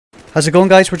How's it going,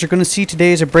 guys? What you're going to see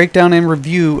today is a breakdown and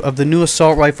review of the new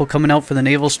assault rifle coming out for the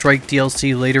Naval Strike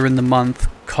DLC later in the month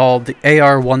called the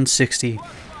AR-160.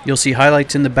 You'll see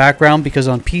highlights in the background because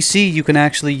on PC you can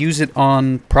actually use it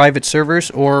on private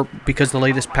servers, or because the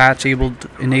latest patch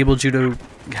enabled you to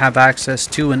have access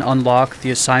to and unlock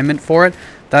the assignment for it.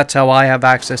 That's how I have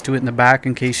access to it in the back,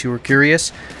 in case you were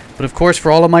curious. But of course,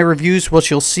 for all of my reviews,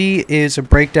 what you'll see is a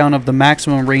breakdown of the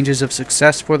maximum ranges of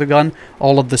success for the gun,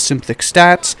 all of the Synthic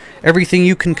stats, everything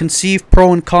you can conceive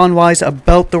pro and con wise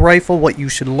about the rifle, what you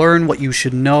should learn, what you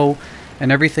should know,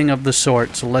 and everything of the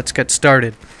sort. So let's get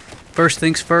started. First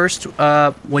things first,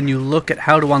 when you look at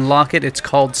how to unlock it, it's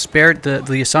called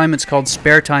the assignment's called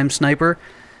Spare Time Sniper.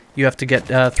 You have to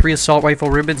get 3 assault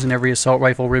rifle ribbons, and every assault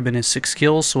rifle ribbon is 6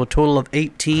 kills, so a total of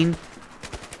 18.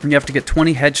 And you have to get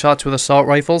 20 headshots with assault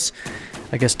rifles.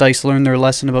 I guess DICE learned their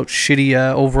lesson about shitty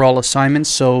overall assignments,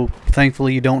 so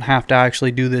thankfully you don't have to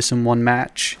actually do this in one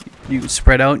match. You can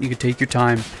spread out, you can take your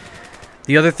time.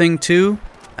 The other thing too,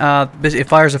 it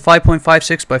fires a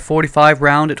 5.56 by 45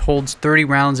 round. It holds 30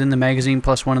 rounds in the magazine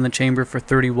plus 1 in the chamber for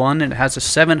 31, and it has a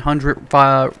 700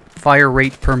 fire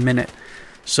rate per minute.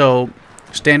 So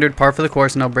standard par for the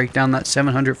course, and I'll break down that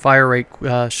 700 fire rate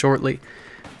shortly.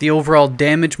 The overall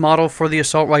damage model for the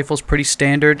assault rifle is pretty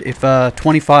standard. If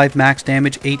 25 max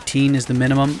damage, 18 is the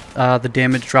minimum. The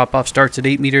damage drop-off starts at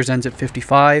 8 meters, ends at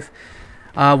 55.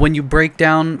 When you break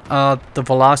down the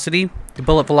velocity, the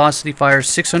bullet velocity fires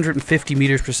 650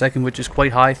 meters per second, which is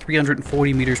quite high.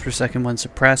 340 meters per second when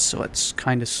suppressed, so it's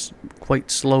kind of quite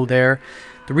slow there.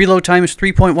 The reload time is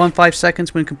 3.15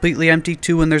 seconds when completely empty,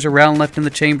 2 when there's a round left in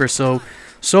the chamber.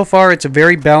 So far, it's a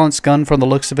very balanced gun from the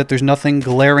looks of it. There's nothing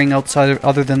glaring outside of,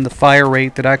 other than the fire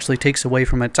rate, that actually takes away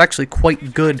from it. It's actually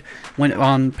quite good when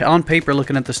on paper,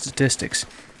 looking at the statistics.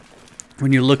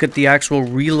 When you look at the actual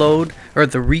reload, or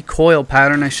the recoil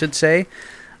pattern, I should say,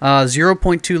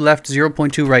 0.2 left,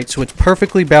 0.2 right. So it's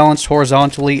perfectly balanced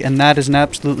horizontally, and that is an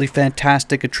absolutely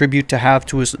fantastic attribute to have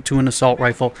to an assault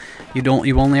rifle. You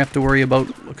only have to worry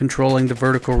about controlling the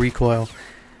vertical recoil.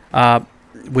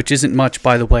 Which isn't much,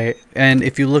 by the way. And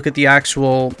if you look at the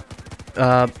actual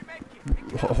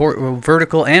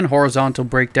vertical and horizontal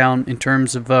breakdown in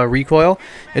terms of recoil,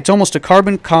 it's almost a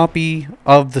carbon copy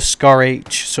of the Scar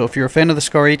H. So if you're a fan of the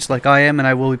Scar H like I am, and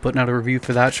I will be putting out a review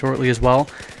for that shortly as well,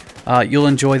 you'll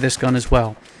enjoy this gun as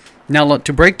well. Now, look,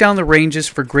 to break down the ranges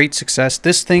for great success,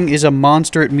 this thing is a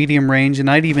monster at medium range, and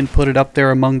I'd even put it up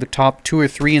there among the top 2 or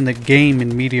 3 in the game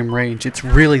in medium range. It's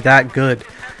really that good.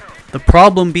 The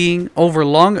problem being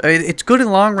it's good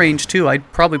in long range too. I'd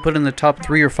probably put it in the top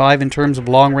 3 or 5 in terms of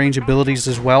long range abilities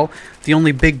as well. The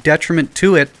only big detriment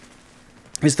to it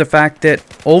is the fact that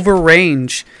over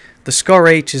range, the Scar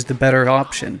H is the better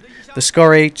option. The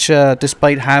Scar H,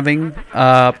 despite having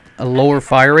a lower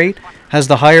fire rate, has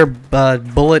the higher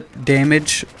bullet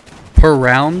damage per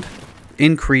round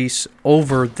increase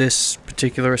over this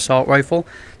particular assault rifle.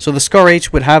 So the Scar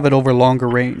H would have it over longer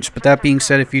range. But that being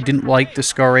said, if you didn't like the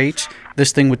Scar H,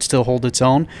 this thing would still hold its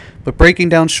own. But breaking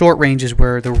down short range is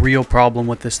where the real problem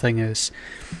with this thing is.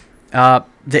 The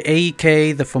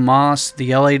AEK, the FAMAS, the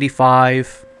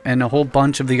L85, and a whole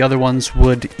bunch of the other ones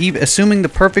would, assuming the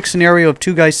perfect scenario of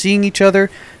 2 guys seeing each other,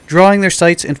 drawing their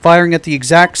sights, and firing at the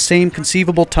exact same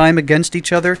conceivable time against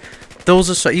each other,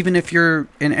 those are, even if you're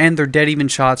and they're dead even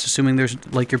shots, assuming there's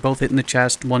like you're both hitting the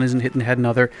chest, one isn't hitting the head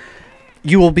another,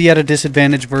 you will be at a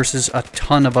disadvantage versus a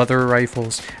ton of other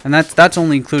rifles. And that's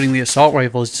only including the assault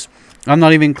rifles. I'm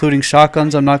not even including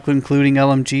shotguns, I'm not including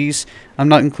LMGs, I'm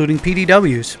not including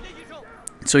PDWs.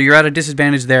 So you're at a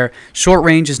disadvantage there. Short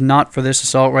range is not for this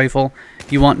assault rifle.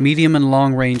 You want medium and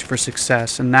long range for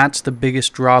success, and that's the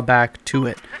biggest drawback to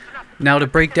it. Now, to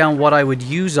break down what I would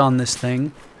use on this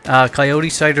thing,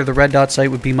 Coyote sight or the red dot sight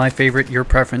would be my favorite. Your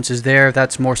preference is there.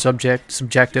 That's more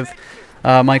subjective.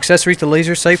 My accessories, the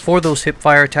laser sight for those hip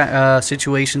fire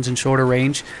situations in shorter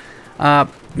range.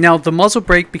 Now, the muzzle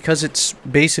brake, because it's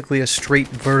basically a straight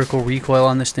vertical recoil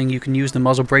on this thing, you can use the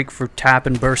muzzle brake for tap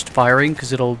and burst firing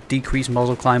because it'll decrease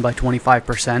muzzle climb by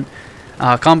 25%.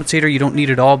 Compensator, you don't need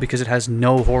it all because it has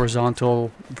no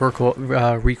horizontal vertical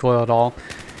recoil at all.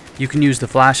 You can use the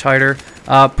flash hider.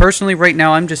 Personally, right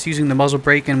now, I'm just using the muzzle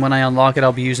brake, and when I unlock it,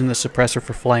 I'll be using the suppressor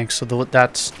for flanks, so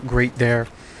that's great there.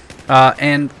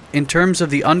 And in terms of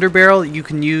the underbarrel, you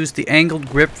can use the angled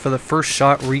grip for the first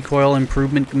shot recoil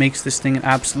improvement. Makes this thing an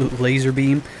absolute laser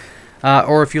beam.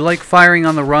 Or if you like firing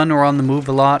on the run or on the move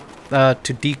a lot,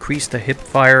 to decrease the hip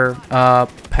fire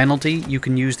penalty, you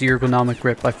can use the ergonomic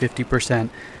grip by 50%.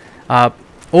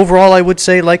 Overall, I would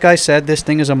say, like I said, this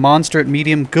thing is a monster at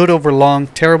medium, good over long,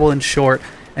 terrible in short,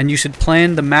 and you should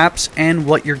plan the maps and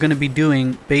what you're going to be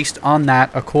doing based on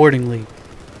that accordingly.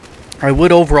 I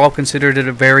would overall consider it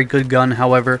a very good gun,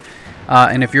 however,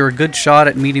 and if you're a good shot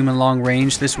at medium and long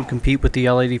range, this would compete with the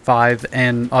L85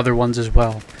 and other ones as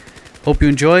well. Hope you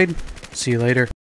enjoyed. See you later.